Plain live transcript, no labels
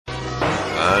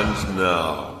And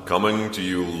now, coming to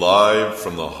you live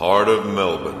from the heart of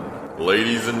Melbourne,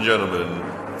 ladies and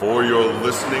gentlemen, for your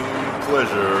listening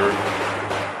pleasure,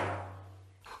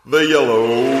 The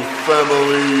Yellow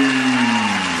Family,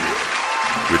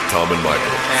 with Tom and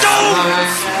Michael. Hello,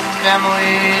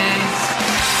 families.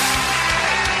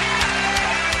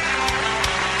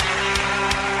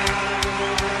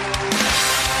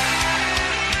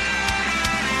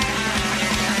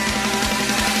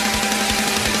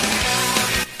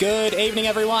 Good evening,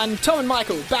 everyone. Tom and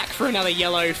Michael back for another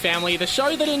Yellow Family, the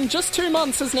show that in just 2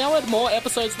 months has now had more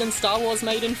episodes than Star Wars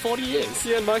made in 40 years.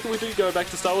 Yeah, and Michael, we do go back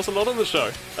to Star Wars a lot on the show.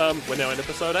 We're now in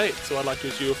episode 8, so I'd like to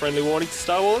issue a friendly warning to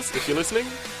Star Wars. If you're listening,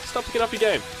 stop picking up your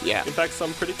game. Yeah. In fact,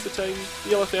 some critics are saying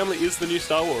the Yellow Family is the new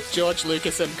Star Wars. George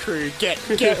Lucas and crew, get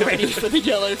ready for the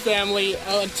Yellow Family.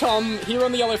 Tom, here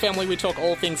on the Yellow Family, we talk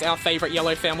all things our favourite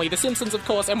Yellow Family, The Simpsons, of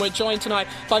course, and we're joined tonight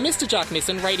by Mr. Jack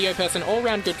Nissen, radio person,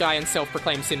 all-round good guy and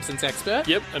self-proclaimed Simpsons expert.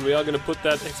 Yep, and we are going to put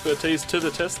that expertise to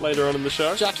the test later on in the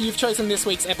show. Jack, you've chosen this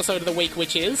week's episode of the week,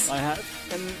 which is... I have.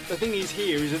 And the thing is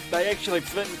here is that they actually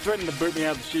threatened to boot me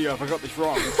out of the studio if I got this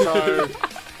wrong. So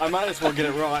I might as well get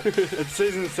it right. It's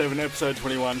season 7, episode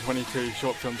 21, 22,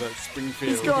 short films at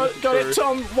Springfield. He's got it,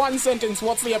 Tom. One sentence.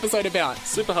 What's the episode about?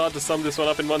 Super hard to sum this one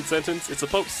up in one sentence. It's a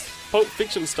Pulp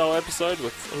Fiction style episode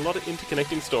with a lot of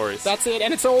interconnecting stories. That's it,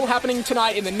 and it's all happening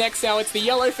tonight in the next hour. It's the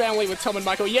Yellow Family with Tom and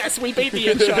Michael. Yes, we beat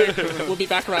the end show. We'll be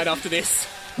back right after this.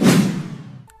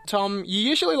 Tom, you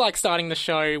usually like starting the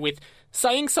show with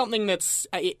saying something that's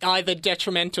either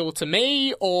detrimental to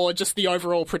me or just the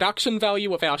overall production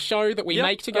value of our show that we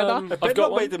make together. It better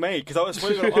not be to me, because I was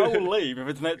swearing I will leave if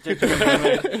it's not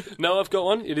detrimental to me. No, I've got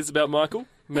one. It is about Michael.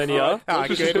 Many are.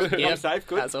 Good. I'm safe,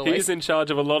 good. As always. He's in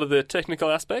charge of a lot of the technical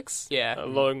aspects. Yeah.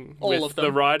 Along All with of them.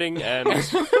 the writing and...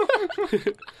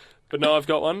 But no, I've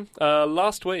got one.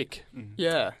 Last week,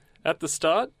 Yeah. at the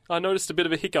start, I noticed a bit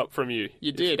of a hiccup from you.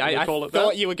 You did. If you I call it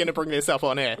thought that. you were going to bring this up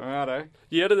on air. Righto.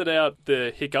 You edited out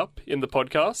the hiccup in the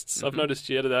podcasts. Mm-hmm. I've noticed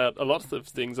you edited out a lot of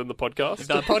things in the podcast.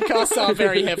 The podcasts are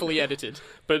very heavily edited.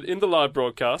 But in the live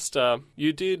broadcast,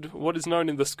 you did what is known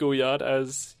in the schoolyard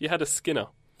as you had a Skinner.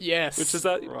 Yes. Which is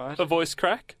that Right. a voice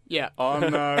crack? Yeah. Oh,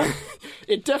 no.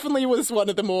 It definitely was one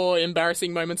of the more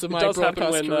embarrassing moments of my It does happen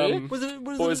broadcast when career. Was it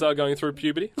boys are going through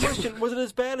puberty. Question, was it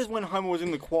as bad as when Homer was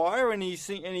in the choir and his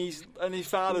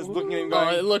father's looking at him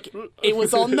going... Oh, look, it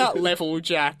was on that level,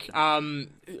 Jack.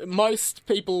 Most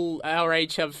people our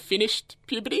age have finished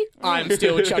puberty. I'm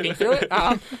still chugging through it.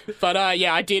 But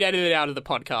yeah, I did edit it out of the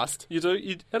podcast. You do.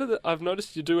 You edit it, I've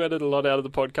noticed you do edit a lot out of the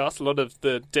podcast, a lot of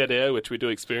the dead air, which we do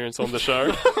experience on the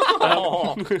show.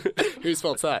 Whose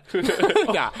fault's that?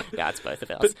 Nah, it's both of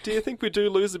ours. But do you think we do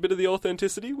lose a bit of the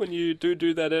authenticity when you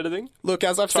do that editing? Look,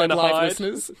 as I've Trying said, to live hide.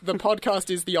 listeners, the podcast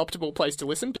is the optimal place to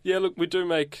listen. Yeah, look, we do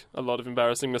make a lot of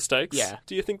embarrassing mistakes. Yeah.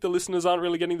 Do you think the listeners aren't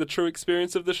really getting the true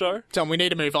experience of the show? Tom, we need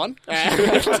to move on.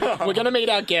 We're going to meet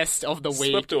our guest of the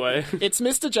week. Swept away. It's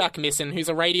Mr. Jack Nissen, who's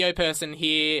a radio person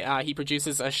here. He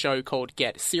produces a show called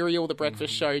Get Serial, the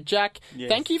breakfast show. Jack, Yes.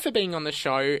 thank you for being on the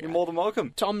show. You're more than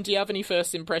welcome. Tom, do you have any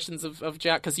first impressions of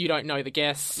Jack? Because you don't know the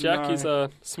guest. Jack No. is a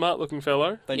smart-looking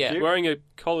fellow. Thank Yeah. you. Wearing a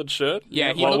collared shirt.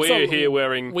 Yeah, he while looks we're a- here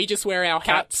wearing... We just wear our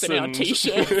hats Cats and our and-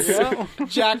 t-shirts. Yeah.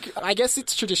 Jack, I guess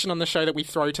it's tradition on the show that we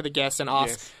throw to the guest and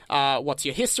ask, what's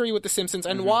your history with The Simpsons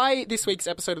and why this week's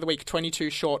episode of the week, 22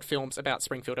 short films about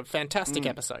Springfield, a fantastic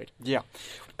episode. Yeah.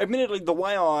 Admittedly, the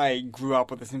way I grew up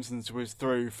with The Simpsons was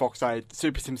through Fox 8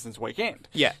 Super Simpsons Weekend.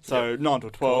 Yeah. So 9 to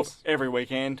 12, course. every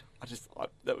weekend.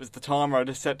 That was the time where I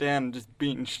just sat down and just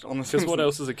binged on The Simpsons. Because what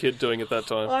else is a kid doing at that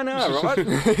time? I know,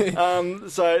 right?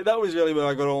 So that was really where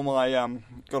I got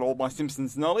all my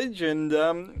Simpsons knowledge, and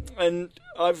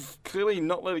I've clearly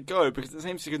not let it go because it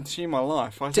seems to consume my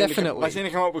life. I seem to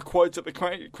come up with quotes at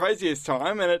the craziest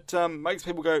time, and it makes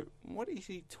people go, "What is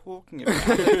he talking about?"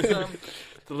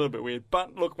 It's a little bit weird,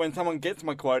 but look, when someone gets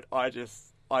my quote,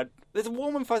 there's a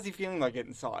warm and fuzzy feeling I get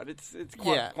inside. It's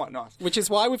quite nice. Which is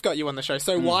why we've got you on the show.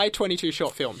 So why 22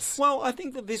 short films? Well, I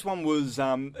think that this one was,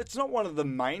 it's not one of the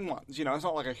main ones, you know, it's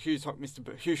not like a Who Shot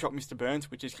Mr. Burns,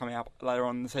 which is coming up later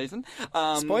on in the season.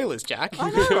 Spoilers, Jack. I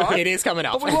know, right? It is coming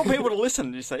up. But we want people to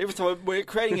listen, you see, so we're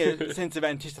creating a sense of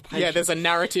anticipation. Yeah, there's a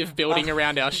narrative building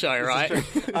around our show, right?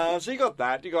 So you got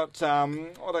that, you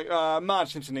got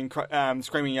Marge Simpson in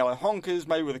Screaming Yellow Honkers,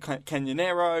 maybe with a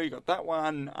Canyonero, you got that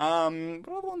one.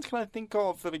 What other ones can I I think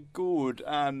of that are good.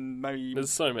 Maybe There's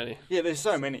so many. Yeah, there's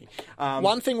so many.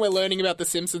 One thing we're learning about The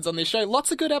Simpsons on this show,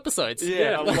 lots of good episodes.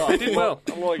 Yeah, they did well.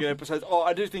 A lot of good episodes. Oh,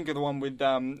 I do think of the one with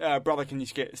Brother, Can You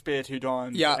Spare 2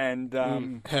 Dimes? Yeah. And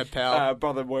Her pal.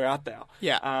 Brother, Where Art Thou?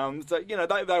 Yeah. So,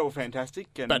 they were fantastic.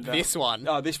 And, But this one.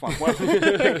 Oh, this one. Well,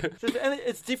 and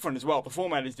it's different as well. The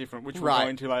format is different, which we'll go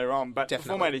into later on. But Definitely. the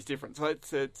format is different. So it's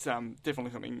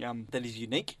definitely something that is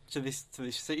unique to this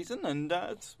season, and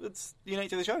it's unique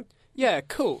to the show. Yeah,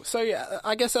 cool. So,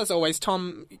 I guess as always,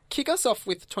 Tom, kick us off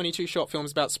with 22 short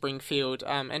films about Springfield,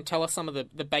 and tell us some of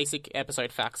the basic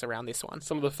episode facts around this one.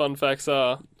 Some of the fun facts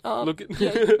are...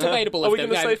 Debatable. Are if we going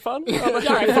to say fun?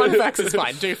 Yeah, fun facts is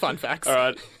fine. Do fun facts. All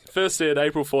right. First aired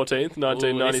April 14th,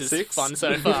 1996. Ooh, this is fun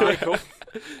so far. Cool.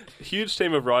 Huge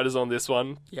team of writers on this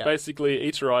one. Yeah. Basically,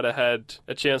 each writer had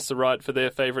a chance to write for their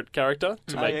favourite character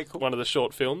to make one of the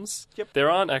short films. Yep.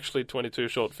 There aren't actually 22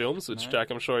 short films, which,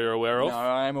 Jack, I'm sure you're aware of. No,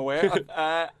 I am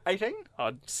aware. 18?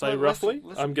 I'd say Well, roughly.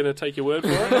 listen. I'm going to take your word for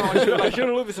it. I should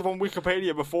have looked this up on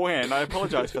Wikipedia beforehand. I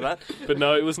apologise for that. But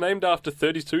no, it was named after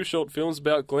 32 short films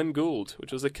about Glenn Gould,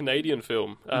 which was a Canadian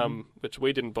film, which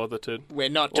we didn't bother to... We're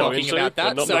not talking into. about We're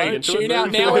that, not so looking into it. tune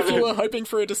out now if you were hoping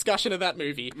for a discussion of that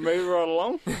movie. Move right along.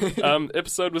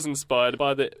 Episode was inspired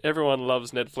by the Everyone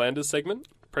Loves Ned Flanders segment,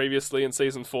 previously in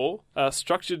Season 4,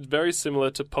 structured very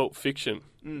similar to Pulp Fiction,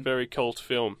 very cult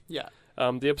film. Yeah.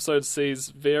 The episode sees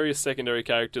various secondary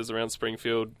characters around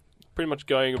Springfield pretty much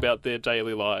going about their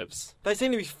daily lives. They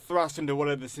seem to be thrust into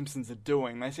whatever the Simpsons are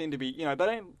doing. They seem to be, they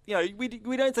don't,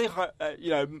 we don't see,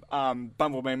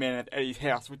 Bumblebee Man at his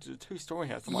house, which is a 2-story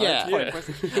house. Yeah. Quite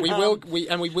impressive.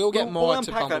 we will get more we'll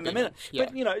to unpack that Bumblebee. in a minute. Yeah.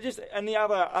 But just and the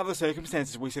other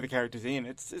circumstances we see the characters in,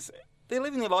 it's they're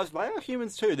living their lives. They are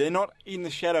humans too. They're not in the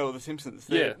shadow of the Simpsons.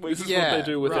 This is what they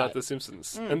do without right. the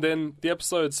Simpsons. And then the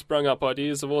episode sprung up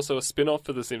ideas of also a spin-off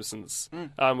for the Simpsons,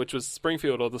 which was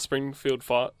Springfield, or the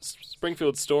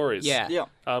Springfield Stories. Yeah.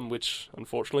 Which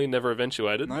unfortunately never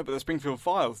eventuated. No, but the Springfield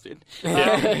Files did.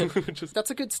 Yeah.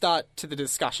 That's a good start to the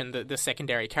discussion, the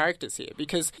secondary characters here,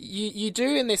 because you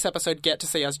do in this episode get to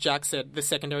see, as Jack said, the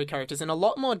secondary characters in a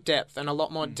lot more depth and a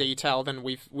lot more detail than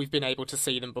we've been able to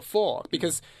see them before.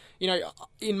 Because,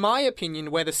 in my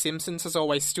opinion, where The Simpsons has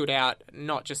always stood out,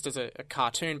 not just as a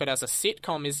cartoon, but as a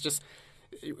sitcom, is just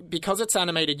because it's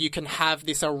animated, you can have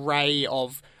this array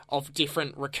of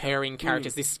different recurring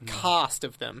characters, this cast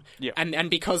of them. Yeah. And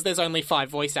because there's only 5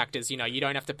 voice actors, you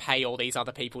don't have to pay all these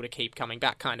other people to keep coming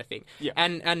back kind of thing. Yeah.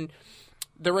 And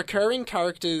the recurring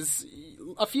characters,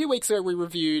 a few weeks ago we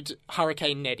reviewed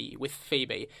Hurricane Neddy with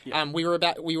Phoebe. Yeah. We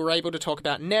were able to talk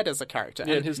about Ned as a character.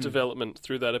 Yeah, and his development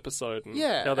through that episode and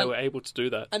how they were able to do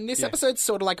that. And this episode's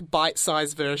sort of like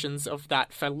bite-sized versions of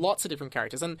that for lots of different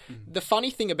characters. And the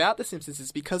funny thing about The Simpsons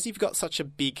is because you've got such a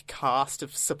big cast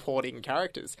of supporting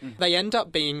characters, they end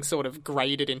up being sort of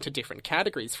graded into different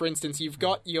categories. For instance, you've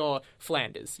got your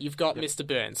Flanders, you've got Mr.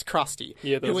 Burns, Krusty.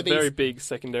 Yeah, who those are very these big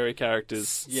secondary characters.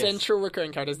 central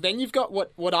recurring characters. Then you've got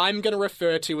what I'm going to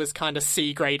refer to as kind of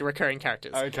C-grade recurring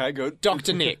characters. Okay, good.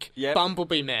 Dr. Nick, Yep.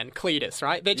 Bumblebee Man, Cletus,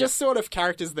 right? They're just sort of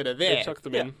characters that are there. Yeah, chuck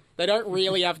them in. They don't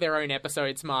really have their own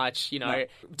episodes much, No.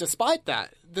 Despite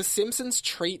that, The Simpsons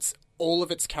treats all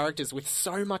of its characters with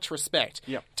so much respect.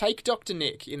 Yep. Take Dr.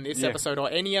 Nick in this episode or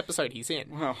any episode he's in.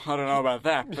 Well, I don't know about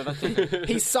that, but that's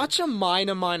He's such a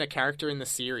minor character in the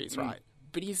series, right?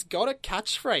 But he's got a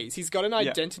catchphrase. He's got an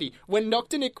identity. When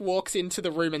Dr. Nick walks into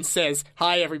the room and says,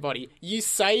 "Hi, everybody," you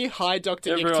say "Hi,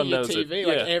 Dr. Nick" to your TV.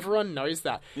 Like, everyone knows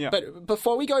that. Yeah. But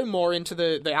before we go more into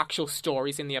the actual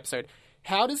stories in the episode,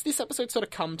 how does this episode sort of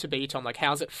come to be, Tom? Like,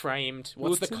 how's it framed?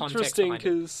 What's the context interesting behind it?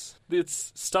 because it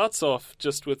starts off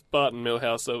just with Bart and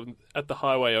Milhouse at the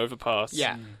highway overpass.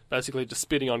 Yeah. Basically just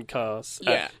spitting on cars.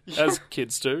 Yeah. As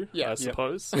kids do, Yeah. I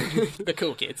suppose. The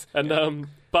cool kids. And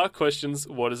Bart questions,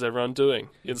 what is everyone doing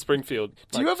in Springfield?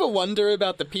 Do you ever wonder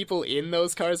about the people in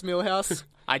those cars, Milhouse?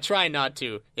 I try not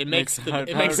to. It makes it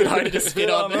harder to spit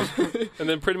on them. And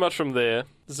then pretty much from there,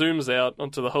 zooms out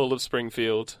onto the whole of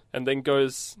Springfield, and then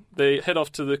they head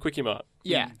off to the Quickie Mart.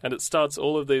 Yeah. And it starts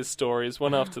all of these stories,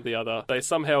 one after the other. They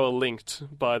somehow are linked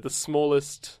by the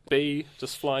smallest bee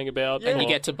just flying about. And you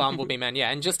get to Bumblebee Man, yeah.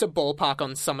 And just a ballpark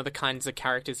on some of the kinds of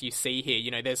characters you see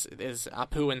here. There's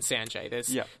Apu and Sanjay.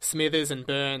 There's Smithers and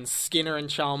Burns, Skinner and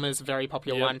Chalmers, very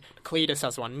popular one. Cletus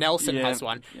has one. Nelson has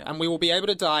one. Yeah. And we will be able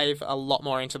to dive a lot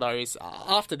more into those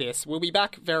after this. We'll be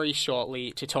back very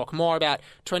shortly to talk more about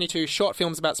 22 short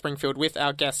films about Springfield with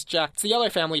our guest Jack. It's the Yellow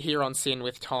Family here on Sin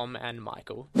with Tom and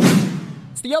Michael.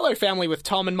 It's the Yellow Family with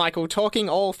Tom and Michael talking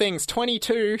all things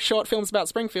 22 short films about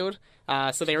Springfield.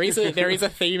 So there is a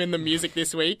theme in the music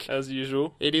this week. As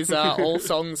usual. It is all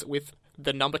songs with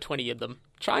the number 20 in them.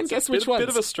 Try and guess which ones. Bit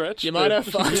of a stretch. You might have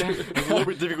fun. It's a little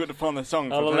bit difficult to find the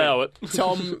song. I'll allow it.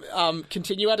 Tom,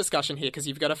 continue our discussion here because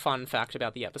you've got a fun fact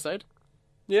about the episode.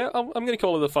 Yeah, I'm going to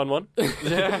call it a fun one.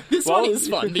 This one is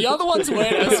fun. The other ones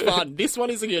weren't as fun. This one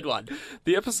is a good one.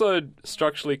 The episode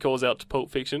structurally calls out to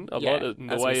Pulp Fiction a lot in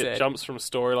the way it jumps from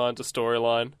storyline to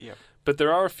storyline. Yeah. But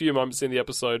there are a few moments in the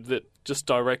episode that just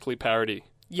directly parody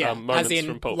moments as in,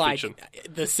 from Pulp like, Fiction.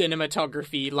 The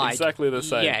cinematography, like... Exactly the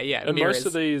same. Yeah, and mirrors. most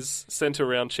of these centre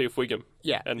around Chief Wiggum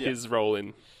and his role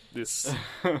in this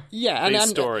these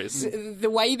stories. The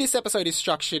way this episode is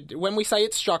structured, when we say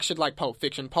it's structured like Pulp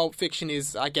Fiction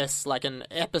is, I guess, like an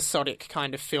episodic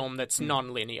kind of film that's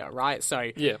non-linear, right?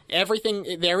 So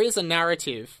everything, there is a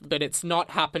narrative, but it's not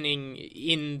happening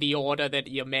in the order that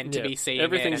you're meant to be seeing.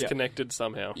 Everything's connected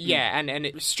somehow. Yeah, and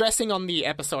it's stressing on the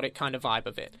episodic kind of vibe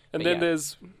of it. And then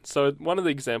there's, so one of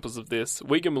the examples of this,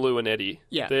 Wiggum, Lou and Eddie,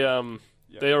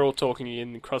 they are all talking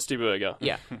in Krusty Burger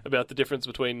about the difference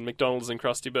between McDonald's and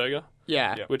Krusty Burger.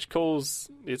 Yeah. Which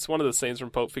it's one of the scenes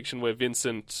from Pulp Fiction where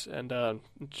Vincent and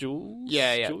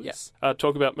Jules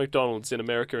talk about McDonald's in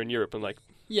America and Europe and like,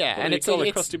 and it's a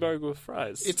Krusty Burger with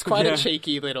fries. It's quite a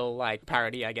cheeky little like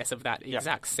parody, I guess, of that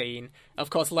exact scene. Of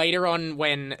course, later on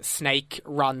when Snake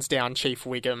runs down Chief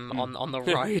Wiggum on the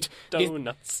road,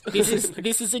 donuts.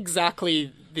 This is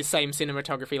exactly the same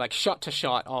cinematography, like shot to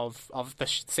shot of the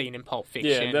scene in Pulp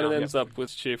Fiction. Yeah, and then it ends up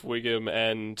with Chief Wiggum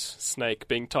and Snake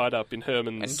being tied up in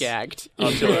Herman's and gagged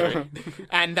artillery.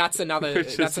 And that's another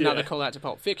call out to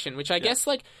Pulp Fiction, which I guess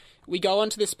like. We go on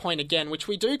to this point again, which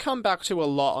we do come back to a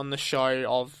lot on the show,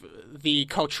 of the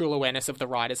cultural awareness of the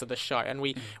writers of the show. And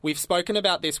we've spoken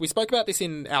about this. We spoke about this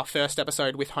in our first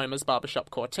episode with Homer's Barbershop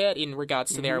Quartet in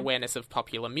regards to their awareness of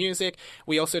popular music.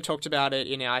 We also talked about it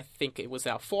in, I think it was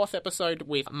our fourth episode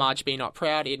with Marge Be Not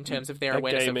Proud in terms of their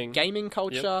awareness of gaming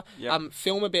culture. Yep.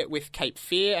 Film a bit with Cape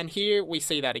Fear. And here we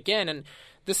see that again. And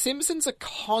The Simpsons are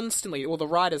constantly, or the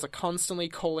writers are constantly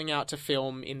calling out to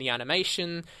film in the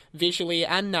animation, visually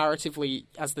and narratively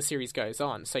as the series goes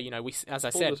on. So, you know, as I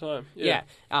said, all the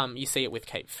time. You see it with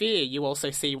Cape Fear. You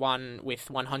also see one with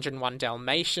 101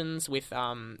 Dalmatians, with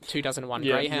 2001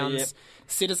 Greyhounds. Yeah.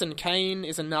 Citizen Kane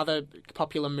is another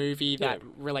popular movie that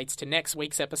relates to next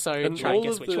week's episode. And try and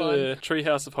guess which one. All of the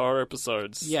Treehouse of Horror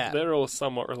episodes, they're all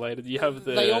somewhat related. You have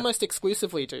They almost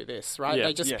exclusively do this, right? Yeah.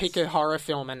 They just pick a horror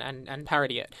film and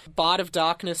parody it. Bard of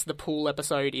Darkness, the pool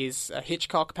episode, is a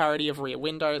Hitchcock parody of Rear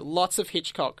Window. Lots of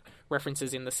Hitchcock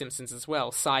references in The Simpsons as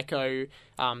well. Psycho,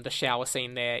 the shower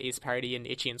scene there is parody in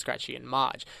Itchy and Scratchy and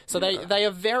Marge. So they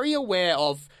are very aware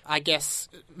of, I guess,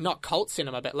 not cult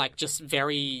cinema, but like just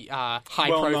very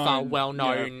high-profile,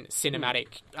 well-known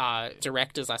cinematic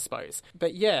directors, I suppose.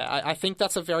 But yeah, I think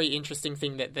that's a very interesting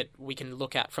thing that we can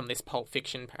look at from this Pulp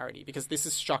Fiction parody, because this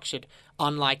is structured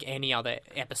unlike any other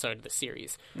episode of the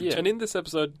series. Yeah, and in this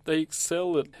episode, they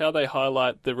excel at how they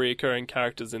highlight the reoccurring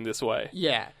characters in this way.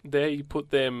 Yeah. They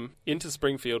put them into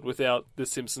Springfield without the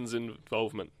Simpsons'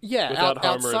 involvement. Yeah, without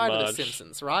Homer outside and Marge. of the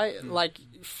Simpsons, right? Like,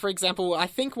 for example, I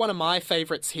think one of my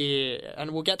favourites here,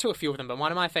 and we'll get to a few of them, but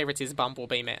one of my favourites is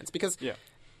Bumblebee Man's, because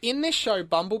in this show,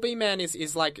 Bumblebee Man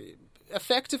is like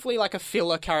effectively like a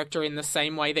filler character in the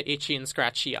same way that Itchy and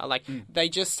Scratchy are. Like, they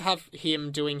just have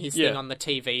him doing his thing on the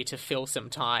TV to fill some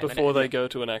time. Before they go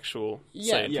to an actual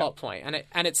scene. Plot point.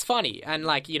 And it's funny. And,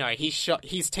 like, you know, his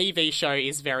TV show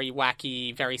is very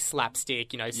wacky, very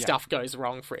slapstick, you know, stuff goes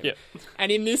wrong for him. Yeah.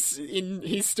 And in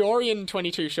his story in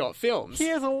 22 short films... He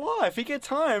has a life, he gets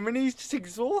home, and he's just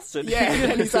exhausted. Yeah,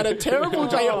 and he's had a terrible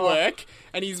day at work,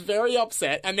 and he's very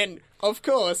upset, and then... Of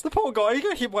course. The poor guy, he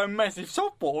got hit by a massive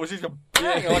softball. He's got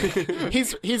bang on.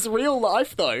 His real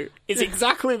life, though, is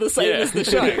exactly the same as the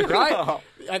show, right?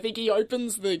 I think he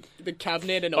opens the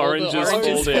cabinet and oranges all the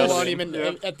oranges fall fall on him. And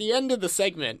at the end of the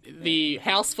segment, the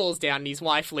house falls down and his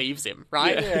wife leaves him,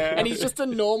 right? Yeah. And he's just a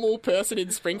normal person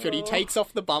in Springfield. He takes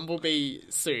off the Bumblebee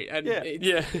suit. And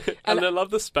and I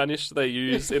love the Spanish they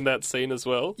use in that scene as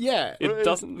well. Yeah. It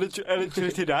doesn't...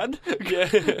 Electricidad?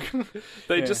 Yeah.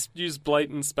 They just use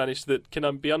blatant Spanish that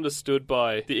can be understood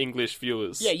by the English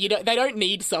viewers. Yeah, they don't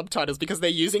need subtitles because they're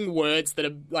using words that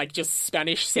are like just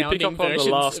Spanish-sounding versions. You pick up on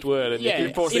the last word and you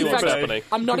can see what's happening.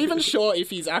 I'm not even sure if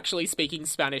he's actually speaking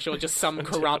Spanish or just some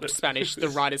corrupt Spanish the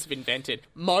writers have invented.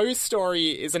 Moe's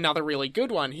story is another really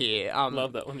good one here.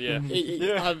 Love that one,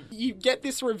 you get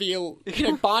this reveal. You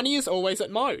know, Barney is always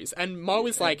at Moe's, and Moe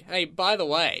is like, hey, by the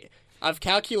way, I've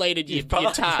calculated your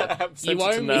tab. I've sent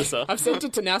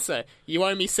it to NASA. You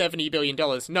owe me $70 billion.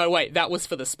 No, wait, that was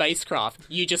for the spacecraft.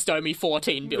 You just owe me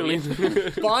 $14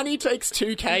 billion. Barney takes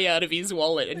 $2K out of his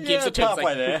wallet and gives it to him.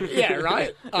 Like, yeah,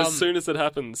 right? As soon as it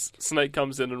happens, Snake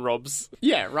comes in and robs.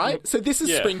 Yeah, right? So this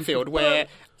is Springfield, where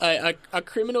a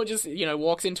criminal just,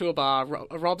 walks into a bar,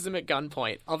 robs him at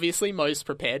gunpoint. Obviously, Moe's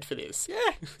prepared for this. Yeah.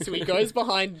 So he goes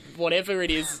behind whatever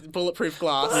it is, bulletproof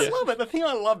glass. I love it. The thing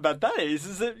I love about that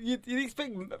is that you'd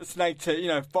expect Snake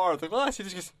to, fire at the glass. He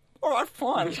just goes, all right,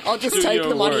 fine. I'll just take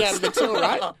the money out of the till,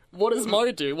 right? What does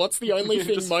Moe do? What's the only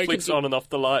thing just Moe can flicks do? on and off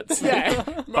the lights. Yeah.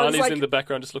 Barney's in the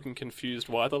background just looking confused.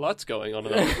 Why are the lights going on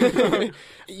and off?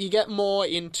 You get more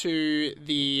into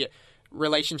the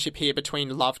relationship here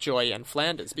between Lovejoy and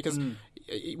Flanders, because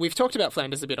we've talked about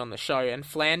Flanders a bit on the show, and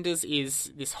Flanders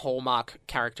is this hallmark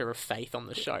character of faith on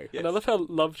the show. And I love how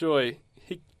Lovejoy,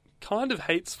 he kind of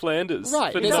hates Flanders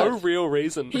for there's no real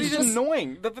reason. But he's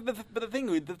annoying. But the thing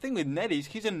with Ned is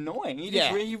he's annoying.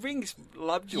 He rings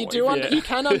Lovejoy. You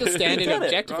can understand it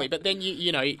objectively, right? But then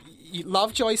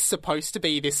Lovejoy's supposed to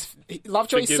be this.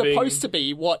 Lovejoy's supposed to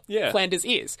be what Flanders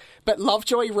is, but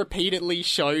Lovejoy repeatedly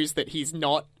shows that he's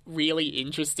not really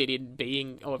interested in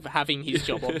being or having his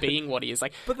job or being what he is.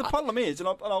 Like, but the problem is, and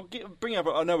I'll bring up.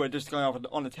 I know we're just going off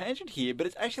on a tangent here, but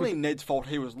it's actually Ned's fault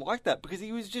he was like that, because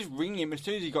he was just ringing him as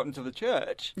soon as he got into the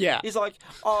church. Yeah, he's like,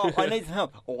 "Oh, I need some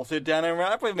help. Oh, sit down and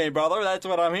rap with me, brother. That's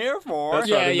what I'm here for."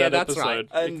 That's right.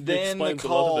 And then the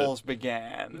calls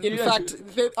began. In fact,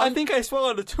 I think I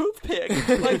swallowed a toothpick.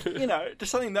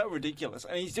 Just something that ridiculous,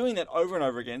 and he's doing that over and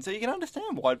over again. So you can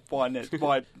understand why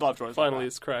Lovejoy finally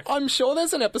is cracked. I'm sure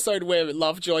there's an episode where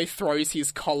Lovejoy throws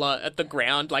his collar at the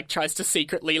ground, like tries to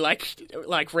secretly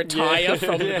retire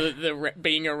from the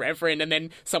being a reverend, and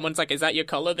then someone's like, "Is that your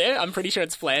collar there?" I'm pretty sure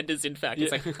it's Flanders. In fact,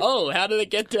 it's like, "Oh, how did it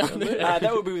get down there?"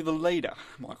 That would be the leader,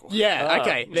 Michael. Yeah.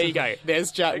 Okay. There you go.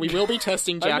 There's Jack. We will be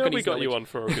testing Jack. I know we got you on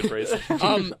for a good reason.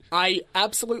 I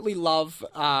absolutely love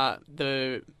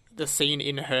the scene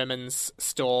in Herman's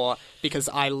store, because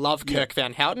I love Kirk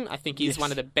Van Houten. I think he's one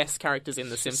of the best characters in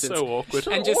The Simpsons. So awkward.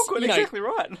 Exactly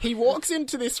right. He walks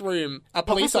into this room, a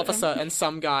police officer and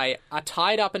some guy are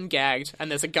tied up and gagged, and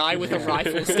there's a guy with a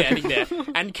rifle standing there,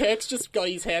 and Kirk's just got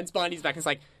his hands behind his back and is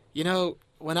like,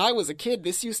 when I was a kid,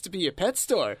 this used to be a pet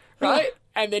store, right?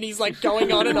 And then he's like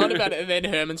going on and on about it, and then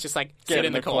Herman's just like, sit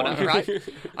in the corner, right?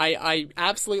 I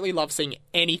absolutely love seeing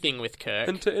anything with Kirk.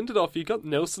 And to end it off, you got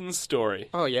Nelson's story.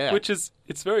 Oh, yeah. Which is,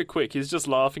 it's very quick. He's just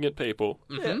laughing at people.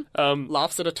 Mm-hmm.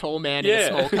 Laughs at a tall man in a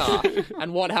small car.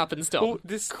 And what happens to him? Well,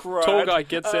 this tall guy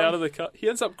gets out of the car. He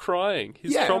ends up crying.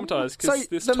 He's traumatized because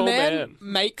this tall man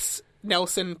makes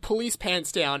Nelson pull his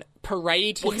pants down,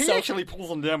 parade himself. He actually pulls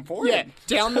them down for him. Yeah,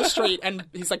 down the street, and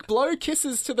he's like, blow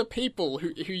kisses to the people who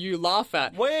you laugh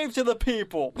at. Wave to the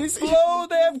people. Blow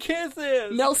them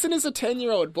kisses. Nelson is a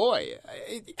 10-year-old boy,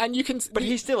 and you can. But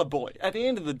he's still a bully. At the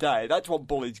end of the day, that's what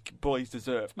bullies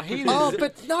deserve.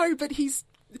 But he's.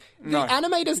 The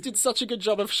animators did such a good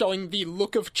job of showing the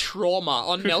look of trauma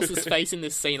on Nelson's face in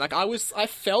this scene. Like, I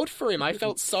felt for him. I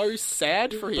felt so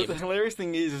sad for him. But the hilarious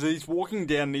thing is he's walking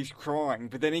down and he's crying,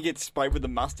 but then he gets sprayed with the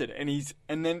mustard, and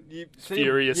then you see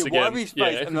furious again. Wipe his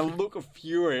face and the look of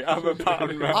fury over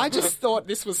I just thought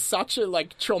this was such a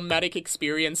traumatic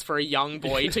experience for a young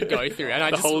boy to go through,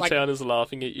 and the whole town is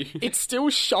laughing at you. It still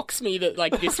shocks me that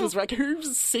this was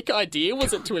whose sick idea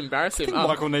was it to embarrass him?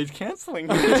 Michael needs counselling.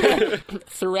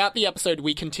 Throughout the episode,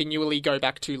 we continually go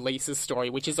back to Lisa's story,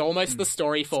 which is almost the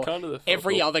story for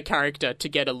every other character to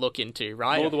get a look into,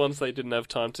 right? All the ones they didn't have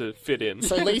time to fit in.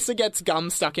 So Lisa gets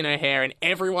gum stuck in her hair, and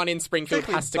everyone in Springfield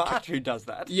has to... Bart who does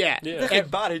that. Yeah.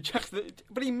 Bart who chucks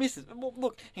but he misses. Well,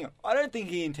 look, hang on. I don't think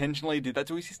he intentionally did that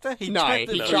to his sister. He tried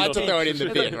to throw it in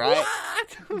the bin, right?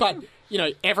 But...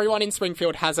 everyone in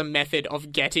Springfield has a method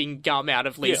of getting gum out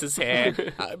of Lisa's hair.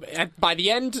 And by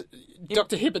the end,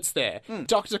 Dr. Hibbert's there.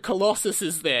 Dr. Colossus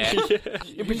is there.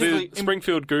 The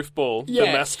Springfield goofball, the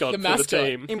mascot for the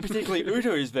team. In particular,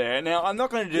 Uto is there. Now, I'm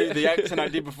not going to do the accent I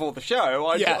did before the show.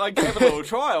 I gave it a little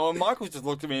trial, and Michael's just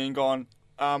looked at me and gone...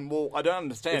 well, I don't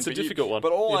understand. It's a difficult one.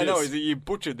 But all I know is that you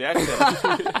butchered the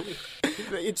accent.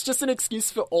 It's just an excuse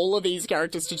for all of these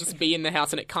characters to just be in the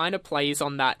house, and it kind of plays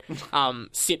on that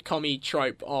sitcom-y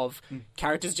trope of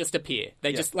characters just appear.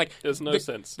 They just, There's no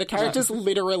sense. The characters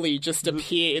literally just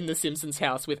appear in The Simpsons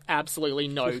house with absolutely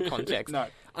no context. No.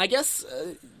 I guess...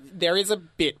 there is a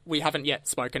bit we haven't yet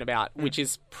spoken about, which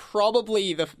is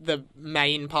probably the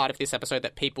main part of this episode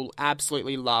that people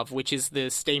absolutely love, which is the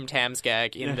steamed hams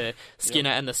gag in the Skinner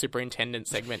and the Superintendent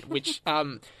segment, which,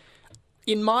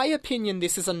 in my opinion,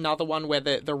 this is another one where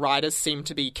the writers seem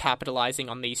to be capitalizing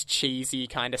on these cheesy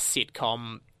kind of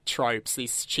sitcom tropes,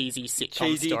 these cheesy sitcom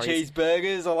cheesy stories.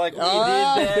 Cheeseburgers. I like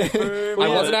what you did there. I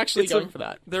wasn't actually going for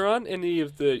that. There aren't any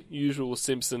of the usual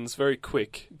Simpsons very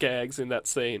quick gags in that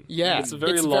scene. Yeah, it's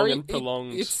very long and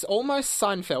prolonged. It's almost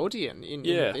Seinfeldian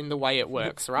in the way it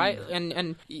works, right?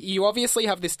 And you obviously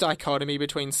have this dichotomy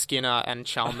between Skinner and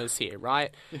Chalmers here,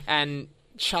 right? And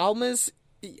Chalmers,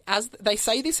 as they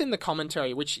say this in the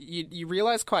commentary, which you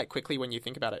realise quite quickly when you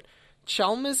think about it,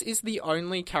 Chalmers is the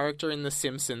only character in The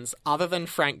Simpsons, other than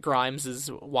Frank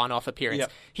Grimes' one-off appearance.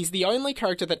 Yep. He's the only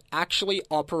character that actually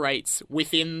operates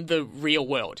within the real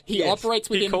world. He operates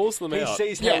within... He calls them out.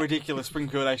 He sees how ridiculous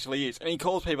Springfield actually is, and he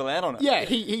calls people out on it. Yeah,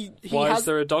 Why is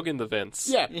there a dog in the vents?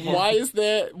 Yeah, Why is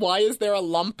there a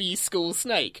lumpy school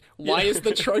snake? Why is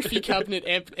the trophy cabinet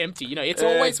empty? You know, it's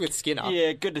always with Skinner.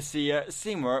 Yeah, good to see you.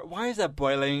 Seymour, why is that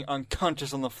boy laying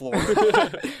unconscious on the floor?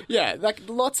 Yeah, like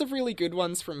lots of really good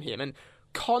ones from him, and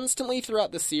constantly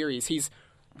throughout the series,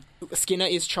 Skinner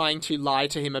is trying to lie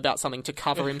to him about something to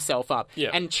cover himself up,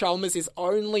 and Chalmers is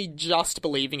only just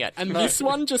believing it. And this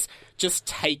one just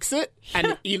takes it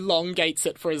and elongates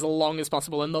it for as long as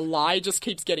possible, and the lie just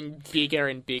keeps getting bigger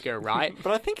and bigger, right?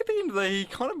 But I think at the end of the day, he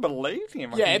kind of believes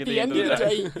him. Yeah, at the end of the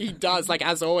day, he does, like,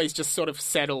 as always, just sort of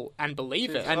settle and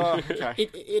believe it. And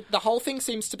the whole thing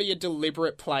seems to be a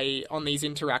deliberate play on these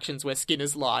interactions where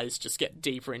Skinner's lies just get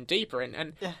deeper and deeper,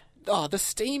 and oh, the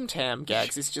steam tam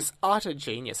gags is just utter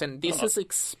genius, and this has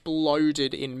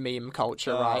exploded in meme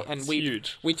culture, right? And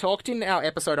we talked in our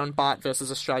episode on Bart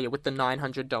versus Australia with the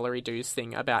 $900 dues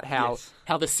thing about how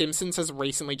The Simpsons has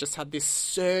recently just had this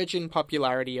surge in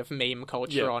popularity of meme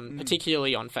culture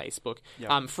particularly on Facebook.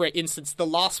 For instance, the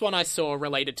last one I saw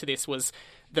related to this was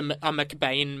a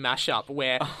McBain mashup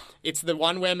where it's the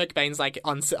one where McBain's like,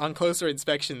 on closer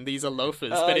inspection, these are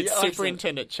loafers, but it's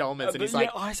Superintendent Chalmers, and he's like...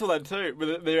 I saw that too,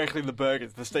 but they're actually the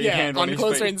burgers, the steam hand on his feet.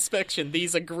 On closer inspection,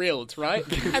 these are grilled, right?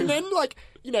 And then, like,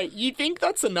 you know, you think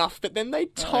that's enough, but then they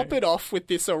top it off with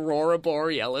this Aurora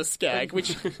Borealis gag,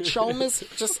 which Chalmers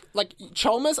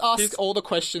asks all the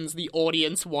questions the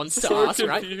audience wants to ask,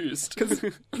 confused. Right?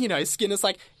 Because, you know, Skinner's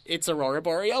like, it's Aurora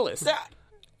Borealis.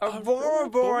 Aurora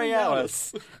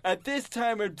Borealis, at this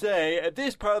time of day, at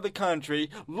this part of the country,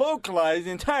 localized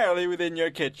entirely within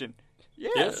your kitchen.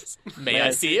 Yes. May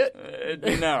I see it?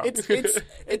 No.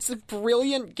 It's a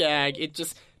brilliant gag. It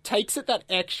just takes it that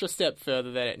extra step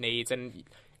further that it needs, and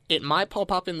it might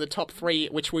pop up in the top 3,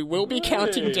 which we will be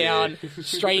counting down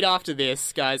straight after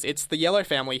this, guys. It's the Yellow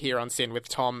Family here on Sin with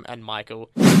Tom and Michael.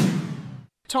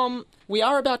 Tom, we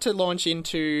are about to launch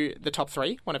into the top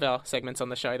 3, one of our segments on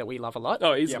the show that we love a lot.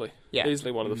 Oh, easily. Yeah.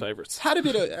 Easily one of the favourites. Had a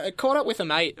bit of... caught up with a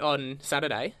mate on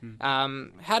Saturday.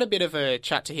 Had a bit of a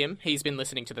chat to him. He's been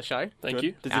listening to the show. Thank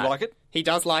you. Does he like it? He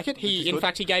does like it. In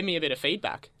fact, he gave me a bit of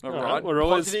feedback. All right. We're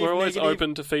always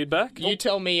open to feedback. You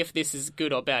tell me if this is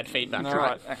good or bad feedback. All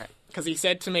right. Okay. Because he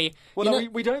said to me... Well,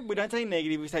 we don't say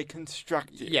negative, we say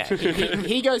constructive. Yeah.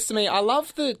 He goes to me, I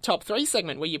love the top 3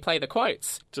 segment where you play the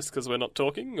quotes. Just because we're not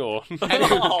talking, or...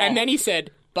 and then he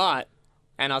said, but...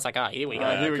 And I was like, here we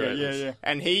go. Here we go, yeah.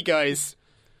 And he goes,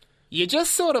 you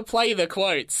just sort of play the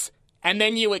quotes, and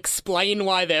then you explain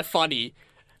why they're funny.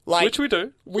 Like, which we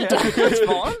do. We do. That's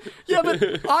fine. Yeah,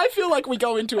 but I feel like we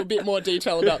go into a bit more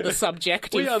detail about the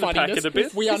subjective funniness. We unpack it a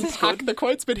bit. We unpack the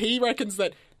quotes, but he reckons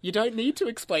that you don't need to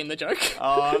explain the joke.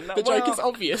 The joke is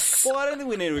obvious. Well, I don't think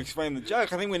we need to explain the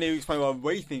joke. I think we need to explain why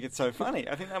we think it's so funny.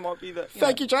 I think that might be the...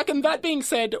 Thank you, Jack. And that being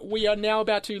said, we are now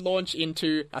about to launch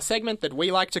into a segment that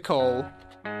we like to call...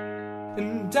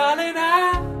 And darling,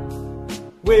 I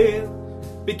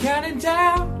will be counting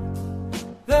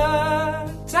down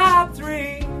the top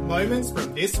 3 moments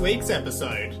from this week's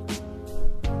episode.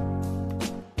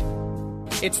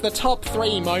 It's the top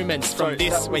 3 moments from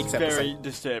this week's episode. Very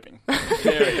disturbing.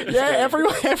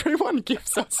 Everyone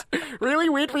gives us really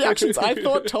weird reactions. I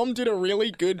thought Tom did a really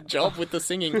good job with the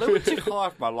singing. A little too high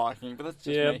for my liking, but that's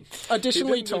just me.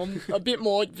 Additionally, Tom, a bit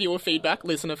more viewer feedback,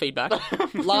 listener feedback.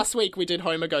 Last week we did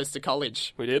Homer Goes to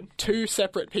College. We did. 2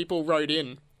 separate people wrote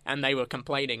in and they were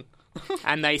complaining.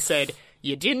 And they said,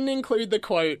 you didn't include the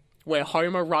quote where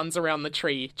Homer runs around the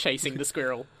tree chasing the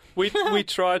squirrel. We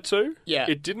tried to. Yeah.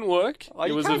 It didn't work.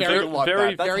 It was a very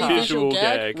visual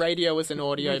gag. Radio is an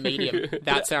audio medium.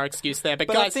 That's our excuse there. But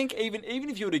guys, I think even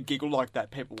if you were to giggle like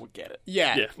that, people would get it.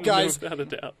 Yeah. Guys, without a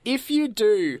doubt. If you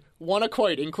do want a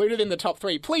quote included in the top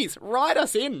 3, please write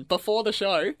us in before the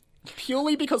show.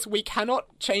 purely because we cannot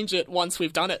change it once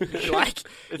we've done it.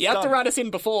 You have to write us in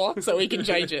before so we can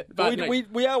change it. But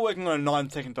we are working on a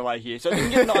 9-second delay here, so if we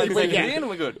can get 9 seconds in,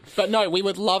 we're good. But no, we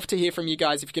would love to hear from you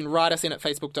guys. If you can write us in at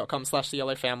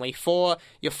facebook.com/theyellowfamily for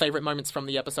your favourite moments from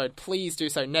the episode, please do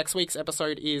so. Next week's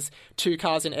episode is 2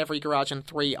 cars in every garage and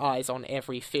 3 eyes on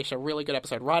every fish. A really good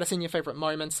episode. Write us in your favourite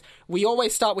moments. We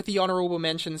always start with the honourable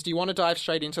mentions. Do you want to dive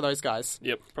straight into those, guys?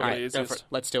 Yep, probably easiest.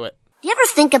 Let's do it. Do you ever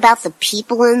think about the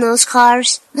people in those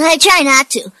cars? I try not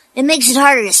to. It makes it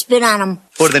harder to spit on them.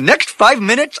 For the next 5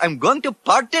 minutes, I'm going to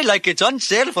party like it's on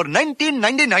sale for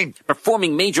 $19.99.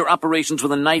 Performing major operations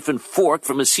with a knife and fork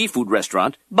from a seafood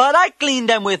restaurant. But I cleaned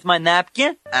them with my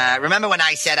napkin. Remember when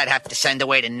I said I'd have to send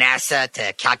away to NASA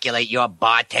to calculate your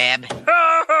bar tab?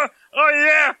 Oh,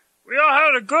 yeah. We all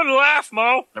had a good laugh,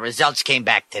 Mo. The results came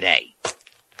back today.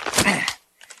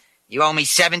 You owe me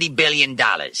 $70 billion.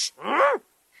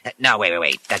 No,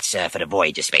 wait. That's for the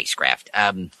Voyager spacecraft.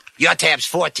 Your tab's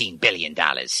 $14 billion.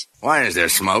 Why is there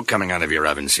smoke coming out of your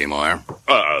oven, Seymour?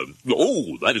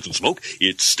 That isn't smoke.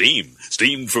 It's steam.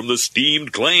 Steam from the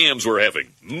steamed clams we're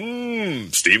having.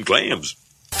 Steamed clams.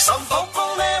 Some folk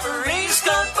will never eat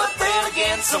skunk, but then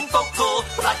again, some folk will,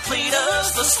 like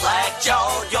Cletus the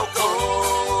slack-jawed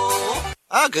yokel.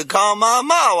 I could call my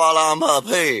ma while I'm up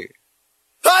here.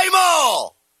 Hey, Ma!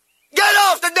 Get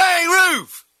off the dang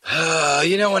roof!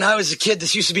 When I was a kid,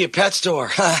 this used to be a pet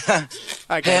store.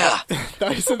 Okay. Yeah.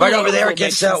 Right over there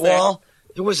against that wall,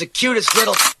 there was the cutest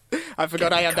little... I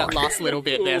forgot I had that last little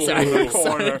bit there.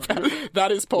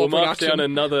 That is poor we'll mark production. down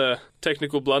another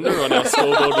technical blunder on our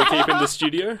scoreboard we keep in the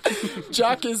studio.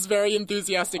 Jack is very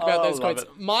enthusiastic about those quotes.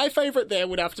 My favourite there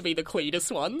would have to be the Cletus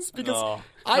ones, because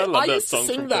I used to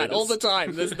sing that all the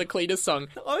time. There's the Cletus song.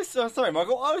 Sorry,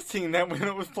 Michael. I was singing that when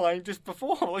it was playing just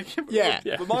before. Yeah.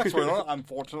 The mics weren't on,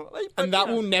 unfortunately. And that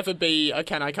will never be a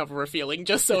Can I Cover a Feeling,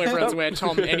 just so everyone's aware.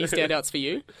 Tom, any standouts for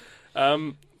you?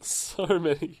 So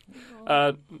many.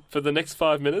 For the next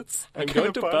 5 minutes, I'm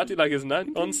going to party like it's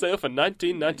on sale for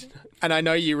 $19.99. And I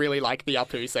know you really like the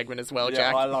Apu segment as well,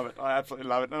 Jack. Yeah, I love it. I absolutely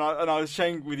love it. And I was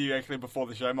sharing with you actually before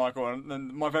the show, Michael,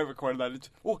 and my favourite quote of that is,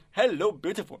 "Oh, hello,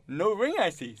 beautiful. No ring, I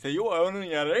see. So you're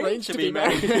only arranged to be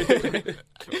married."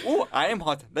 "Oh, I am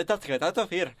hot. Let us get out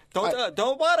of here.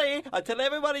 Don't worry. I tell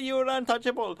everybody you're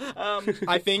untouchable."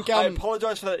 I think I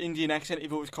apologise for that Indian accent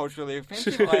if it was culturally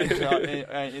offensive. I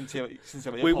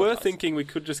sincerely we were thinking we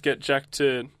could just get Jack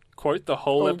to quote the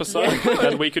whole episode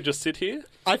and we could just sit here.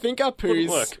 I think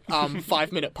Apu's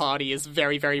 5-minute party is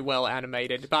very, very well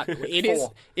animated, but it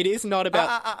is not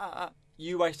about...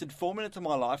 You wasted 4 minutes of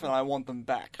my life and I want them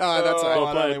back. That's right.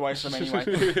 I'll only waste them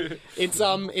anyway.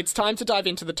 It's time to dive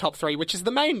into the top 3, which is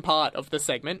the main part of the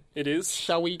segment. It is.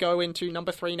 Shall we go into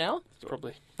number 3 now?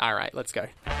 Probably. All right, let's go.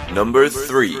 Number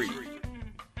 3.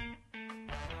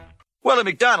 Well, at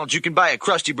McDonald's, you can buy a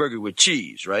Krusty Burger with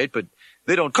cheese, right? But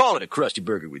they don't call it a Krusty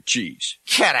Burger with cheese.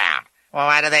 Get out. Well,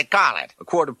 what do they call it? A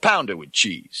Quarter Pounder with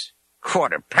cheese.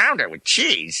 Quarter Pounder with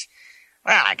cheese?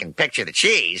 Well, I can picture the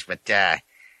cheese, but,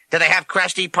 do they have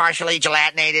crusty, partially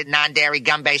gelatinated, non-dairy,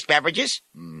 gum-based beverages?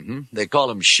 Mm-hmm. They call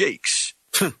them shakes.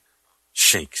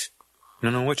 Shakes. I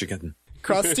don't know what you're getting.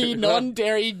 Crusty,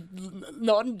 non-dairy,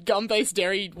 non-gum-based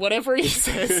dairy, whatever he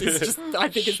says is just, I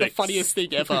think it's the funniest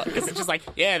thing ever. Because it's just like,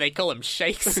 yeah, they call them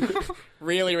shakes.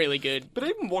 Really, really good. But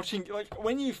even watching,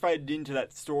 when you faded into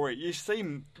that story, you see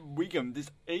Wiggum just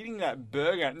eating that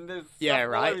burger and there's stuff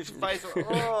all over his face.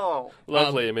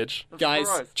 Lovely image. Guys,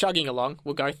 chugging along.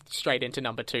 We'll go straight into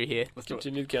number 2 here. Let's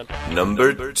continue the count.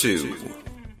 Number 2.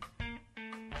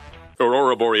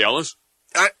 Aurora Borealis.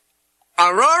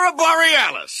 Aurora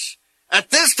Borealis. At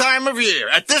this time of year,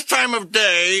 at this time of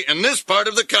day, in this part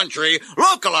of the country,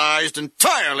 localized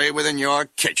entirely within your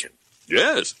kitchen.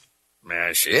 Yes. May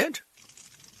I see it?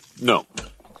 No.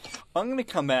 I'm going to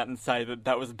come out and say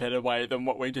that was a better way than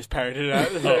what we just parodied out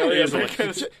earlier.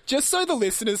 Just so the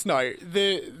listeners know,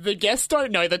 the guests don't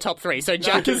know the top 3, so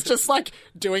Jack is just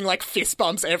doing fist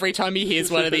bumps every time he hears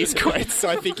one of these quotes. So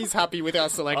I think he's happy with our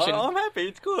selection. I'm happy,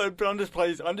 it's good, but I'm just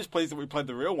pleased that we played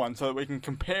the real one so that we can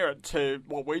compare it to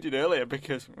what we did earlier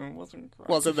because it wasn't great.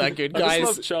 Wasn't that good, guys? I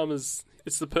just love Chalmers.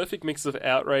 It's the perfect mix of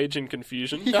outrage and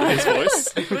confusion in his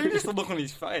voice. Just the look on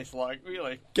his face,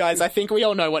 really. Guys, I think we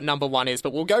all know what number 1 is,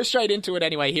 but we'll go straight into it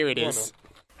anyway. Here it is.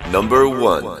 Number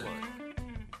 1.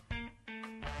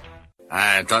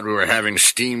 I thought we were having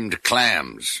steamed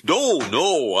clams.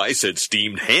 No, I said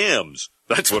steamed hams.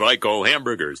 That's what I call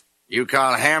hamburgers. You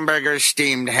call hamburgers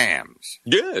steamed hams?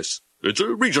 Yes, it's a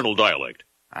regional dialect.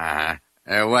 Uh-huh.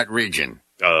 What region?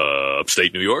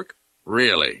 Upstate New York.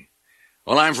 Really?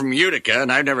 Well, I'm from Utica, and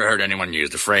I've never heard anyone use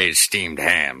the phrase steamed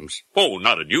hams. Oh,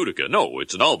 not in Utica. No,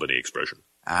 it's an Albany expression.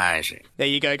 I see. There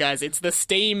you go, guys. It's the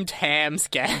steamed hams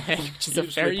gag, which is a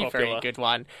very, very good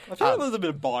one. I feel like there's a bit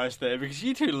of bias there because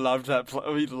you two loved that.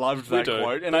 We loved that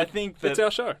quote, and I think that it's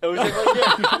our show. It was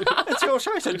it's your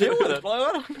show, so deal with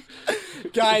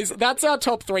it. Guys, that's our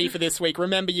top 3 for this week.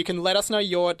 Remember, you can let us know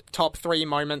your top 3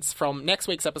 moments from next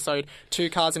week's episode. 2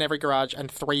 cars in every garage and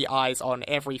 3 eyes on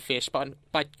every fish. But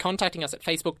by contacting us at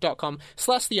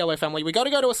facebook.com/The Yellow Family. We got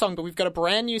to go to a song, but we've got a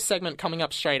brand new segment coming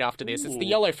up straight after this. It's The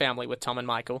Yellow Family with Tom and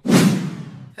Michael.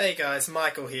 Hey guys,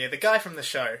 Michael here, the guy from the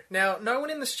show. Now, no one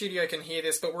in the studio can hear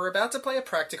this, but we're about to play a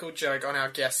practical joke on our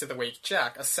guest of the week,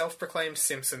 Jack, a self-proclaimed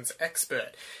Simpsons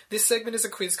expert. This segment is a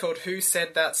quiz called Who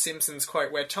Said That Simpsons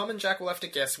Quote, where Tom and Jack will have to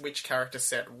guess which character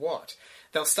said what.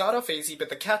 They'll start off easy, but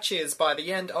the catch is, by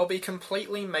the end, I'll be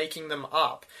completely making them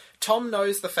up. Tom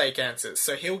knows the fake answers,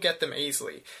 so he'll get them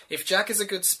easily. If Jack is a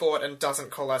good sport and doesn't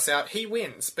call us out, he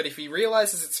wins, but if he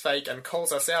realises it's fake and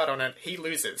calls us out on it, he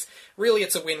loses. Really,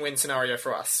 it's a win-win scenario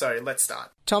for us, so let's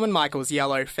start. Tom and Michael's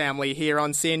Yellow Family here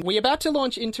on SYN. We're about to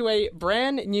launch into a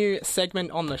brand new segment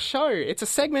on the show. It's a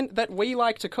segment that we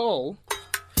like to call...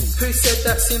 Who said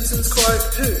that Simpsons quote?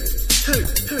 Who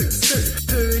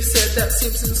said that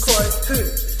Simpsons quote? Who?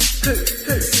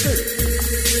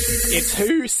 It's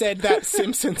Who Said That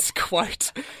Simpsons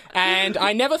Quote. And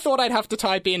I never thought I'd have to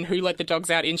type in Who Let the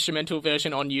Dogs Out instrumental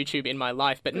version on YouTube in my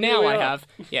life, but now I have.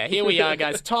 Yeah, here we are,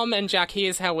 guys. Tom and Jack,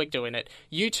 here's how we're doing it.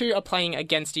 You two are playing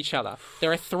against each other.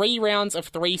 There are 3 rounds of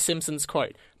 3 Simpsons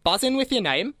quote. Buzz in with your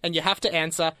name, and you have to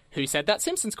answer Who Said That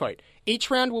Simpsons Quote.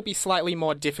 Each round will be slightly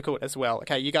more difficult as well.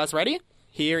 Okay, you guys ready?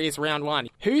 Here is round 1.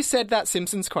 Who said that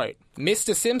Simpsons quote?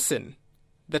 Mr. Simpson,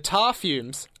 the tar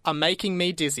fumes are making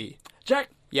me dizzy. Jack.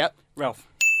 Yep. Ralph.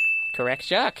 Correct,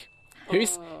 Jack. Who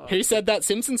said that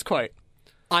Simpsons quote?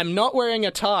 I'm not wearing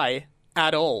a tie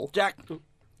at all. Jack.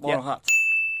 Lionel Hutz.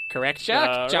 Correct,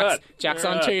 Jack. Jack's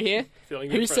on 2 here.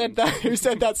 Who said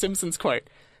that Simpsons quote?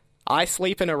 I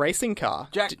sleep in a racing car.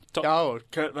 Jack.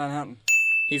 Kurt Van Houten.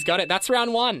 He's got it. That's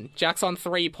round 1. Jack's on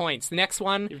 3 points. The next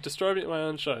one... You've destroyed me at my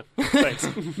own show. Thanks.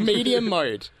 Medium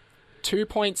mode. 2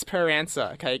 points per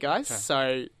answer. Okay, guys? Okay.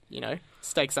 So,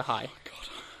 stakes are high. Oh, God.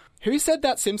 Who said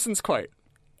that Simpsons quote?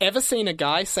 Ever seen a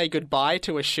guy say goodbye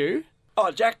to a shoe?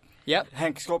 Oh, Jack. Yep.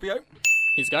 Hank Scorpio.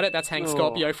 He's got it. That's Hank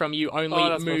Scorpio from You Only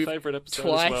that's Move my favourite episode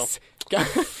Twice. As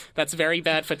well. That's very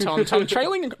bad for Tom. Tom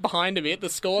trailing behind a bit. The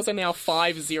scores are now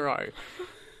 5-0.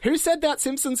 Who said that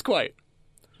Simpsons quote?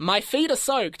 My feet are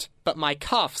soaked, but my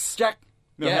cuffs... Jack.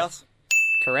 Milhouse.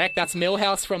 Correct. That's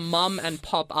Milhouse from Mum and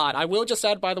Pop Art. I will just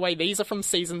add, by the way, these are from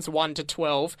seasons 1 to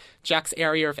 12, Jack's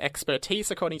area of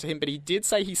expertise, according to him, but he did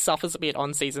say he suffers a bit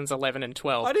on seasons 11 and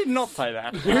 12. I did not say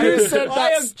that. Who said that?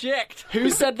 I object.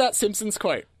 Who said that Simpsons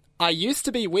quote? I used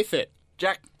to be with it.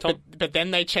 Jack. But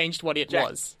then they changed what it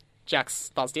was. Jack's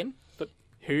buzzed in. But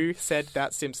who said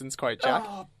that Simpsons quote, Jack?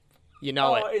 You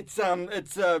know it. It's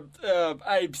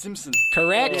Abe Simpson.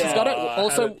 Correct. Yeah. He's got it.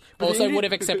 Also would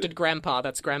have accepted Grandpa.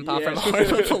 That's Grandpa from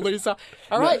Homerpalooza.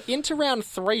 All right, into round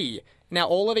 3. Now,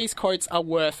 all of these quotes are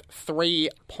worth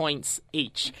 3 points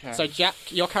each. Okay. So, Jack,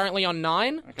 you're currently on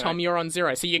 9. Okay. Tom, you're on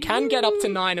 0. So you can get up to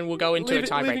 9 and we'll go into a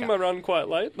tiebreaker. Leaving my run quite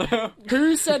late.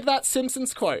 Who said that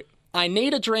Simpsons quote? I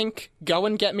need a drink. Go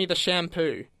and get me the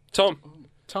shampoo. Tom.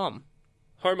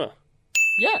 Homer.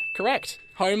 Yeah, correct.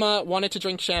 Homer wanted to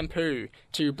drink shampoo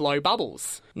to blow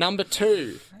bubbles. Number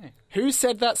 2. Who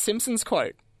said that Simpsons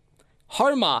quote?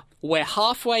 Homer, we're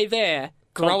halfway there,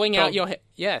 growing out your hair.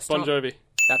 Yes, Bon Jovi.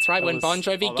 That's right, when Bon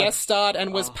Jovi guest starred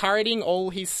and was parodying all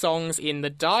his songs in the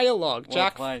dialogue.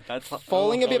 Jack,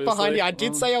 falling a bit behind you. I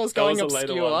did say I was going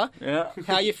obscure. Yeah.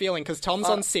 How are you feeling? Because Tom's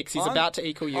on 6. He's about to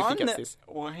equal you if he gets this.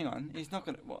 Well, hang on. He's not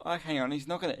going to... hang on. He's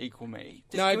not going to equal me.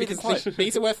 No, because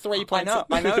these are worth 3 points.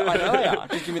 I know they are.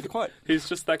 Just give me the quote. He's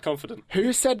just that confident.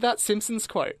 Who said that Simpsons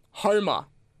quote? Homer,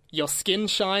 your skin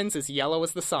shines as yellow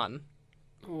as the sun.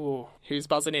 Ooh. Who's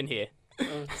buzzing in here?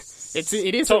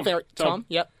 It is Tom. Tom,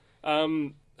 yep.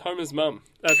 Homer's mum.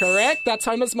 Correct, that's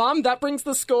Homer's mum. That brings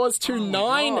the scores to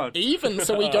 9 even,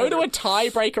 so we go to a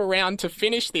tiebreaker round to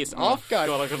finish this off. God,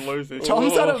 I could lose this.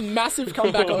 Tom's had a massive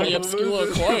comeback on the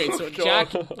obscure quotes. So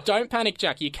Jack, don't panic,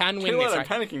 Jack. You can win this. I'm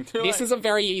panicking. This is a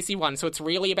very easy one, so it's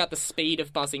really about the speed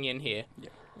of buzzing in here. Yeah.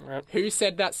 Right. Who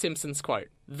said that Simpsons quote?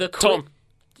 Tom.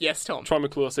 Yes, Tom. Troy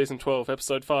McClure, season 12,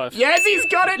 episode 5. Yes, he's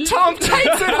got it. Tom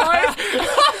takes it home.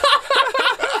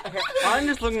 I'm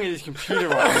just looking at his computer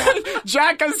right now.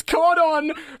 Jack has caught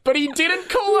on, but he didn't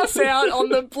call us out on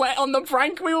the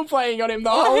prank we were playing on him the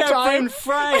whole time.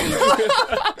 Framed.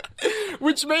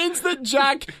 Which means that,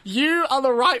 Jack, you are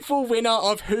the rightful winner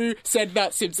of Who Said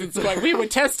That Simpsons Quote. We were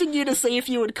testing you to see if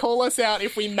you would call us out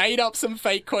if we made up some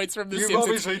fake quotes from The Simpsons. You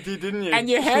obviously did, didn't you? And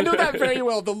you handled that very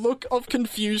well. The look of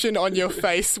confusion on your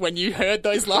face when you heard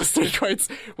those last two quotes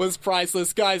was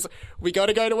priceless. Guys, we got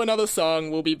to go to another song.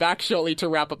 We'll be back shortly to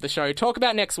wrap up the show, talk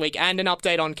about next week, and an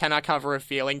update on Can I Cover a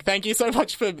Feeling. Thank you so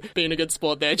much for being a good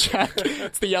sport there, Jack.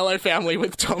 It's the Yellow Family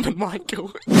with Tom and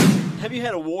Michael. Have you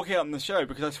had a walkout in the show?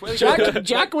 Because I swear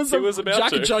Jack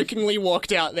jokingly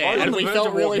walked out there, and we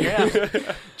felt really...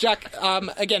 Jack,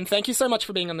 again, thank you so much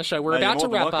for being on the show. We're about to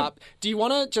wrap up. Do you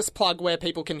want to just plug where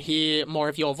people can hear more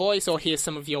of your voice or hear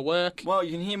some of your work? Well,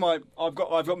 you can hear I've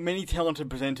got many talented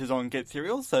presenters on Get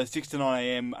Serial, so 6 to 9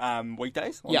 a.m.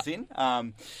 Weekdays on Sin.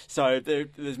 So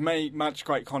there's much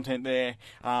great content there,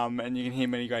 and you can hear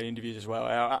many great interviews as well.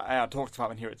 Our talk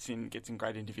department here at Sin gets some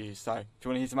great interviews. So if you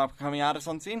want to hear some upcoming artists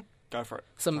on Sin, go for it.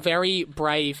 Some very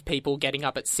brave people getting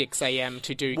up at 6 a.m.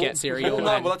 to do Get Serial.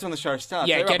 Well, that's when the show starts.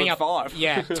 Yeah, getting up at 5.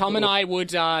 Yeah, Tom and I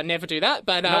would never do that.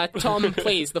 But Tom,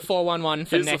 please, the 411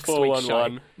 for next week's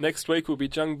show. Next week we'll be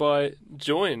joined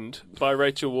by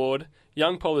Rachel Ward,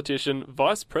 young politician,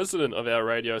 vice president of our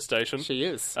radio station. She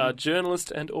is. Journalist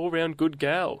and all-round good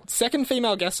gal. Second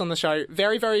female guest on the show.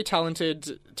 Very, very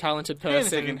talented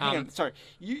person. Hang on. Sorry.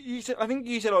 You said, I think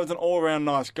you said I was an all-round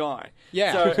nice guy.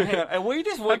 Yeah. So, hang on. Are we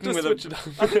just working with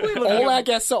all our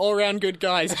guests are all-round good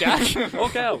guys, Jack. Or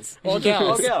gals. Or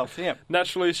gals. Or gals, yeah.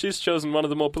 Naturally, she's chosen one of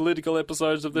the more political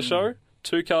episodes of the show.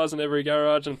 2 cars in every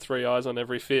garage and 3 eyes on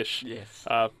every fish. Yes.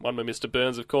 One with Mr.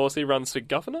 Burns, of course. He runs for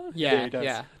governor. Yeah, he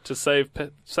does. To save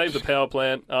the power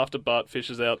plant after Bart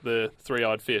fishes out the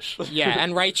 3-eyed fish. Yeah,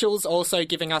 and Rachel's also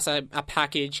giving us a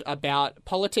package about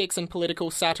politics and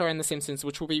political satire in The Simpsons,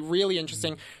 which will be really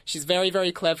interesting. She's very,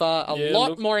 very clever, a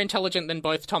lot more intelligent than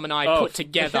both Tom and I put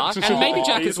together, and maybe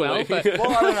Jack as well. But...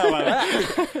 well, I don't know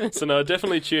about that. So no,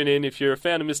 definitely tune in if you're a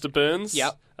fan of Mr. Burns.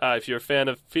 Yep. If you're a fan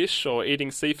of fish or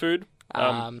eating seafood.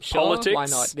 Sure, politics. Why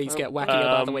not? These get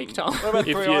wackier by the week, Tom. What about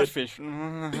 3-eyed fish?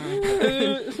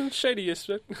 Shady, yes.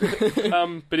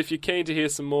 But if you're keen to hear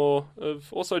some more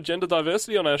of also gender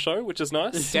diversity on our show, which is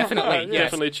nice. Definitely, yes.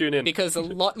 Definitely tune in. Because a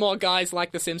lot more guys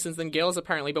like The Simpsons than girls,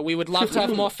 apparently, but we would love to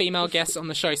have more female guests on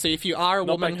the show. So if you are a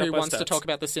woman who wants to talk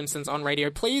about The Simpsons on radio,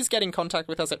 please get in contact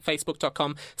with us at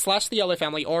facebook.com/The Yellow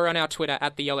Family or on our Twitter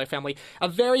at The Yellow Family. A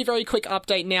very, very quick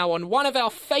update now on one of our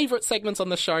favourite segments on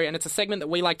the show, and it's a segment that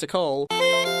we like to call...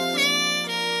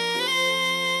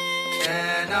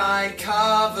 Can I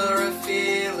cover a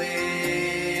feeling?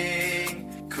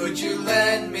 Could you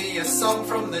lend me a song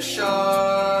from the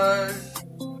show?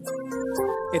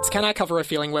 It's Can I Cover a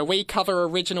Feeling, where we cover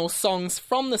original songs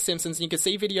from The Simpsons, and you can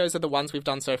see videos of the ones we've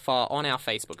done so far on our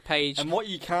Facebook page. And what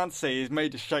you can't see is me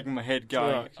just shaking my head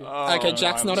going... Okay,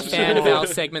 Jack's not a fan of our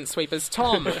segment sweepers.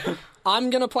 Tom, I'm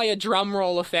going to play a drum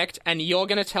roll effect, and you're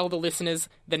going to tell the listeners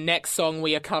the next song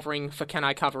we are covering for Can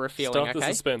I Cover a Feeling, Start the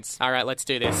suspense. All right, let's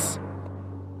do this.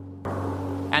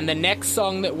 And the next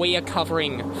song that we are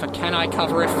covering for Can I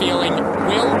Cover a Feeling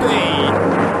will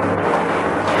be...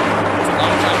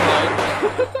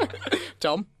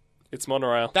 Tom? It's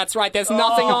monorail. That's right, there's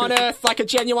nothing on earth like a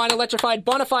genuine, electrified,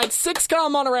 bona fide 6-car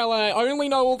monorail. I only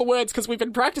know all the words because we've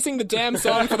been practicing the damn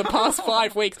song for the past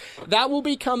 5 weeks. That will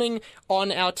be coming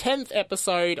on our 10th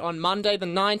episode on Monday, the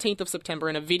 19th of September,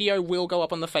 and a video will go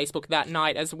up on the Facebook that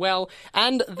night as well.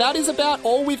 And that is about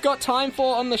all we've got time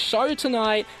for on the show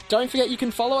tonight. Don't forget you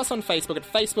can follow us on Facebook at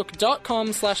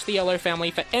facebook.com/The Yellow Family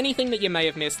for anything that you may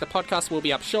have missed. The podcast will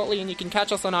be up shortly, and you can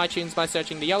catch us on iTunes by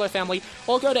searching The Yellow Family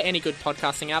or go to any good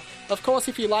podcasting app. Of course,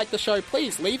 if you like the show,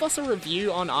 please leave us a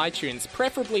review on iTunes,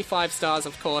 preferably 5 stars,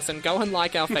 of course, and go and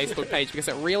like our Facebook page because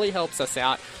it really helps us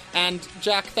out. And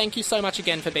Jack, thank you so much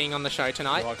again for being on the show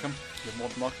tonight. You're welcome. You're more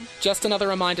than welcome. Just another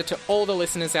reminder to all the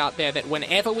listeners out there that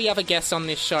whenever we have a guest on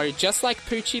this show, just like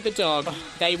Poochie the dog,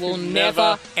 they will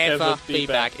never, ever be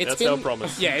back. That's our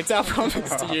promise. Yeah, it's our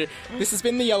promise to you. This has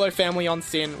been The Yellow Family on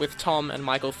Sin with Tom and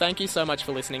Michael. Thank you so much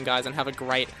for listening, guys, and have a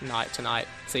great night tonight.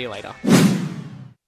 See you later.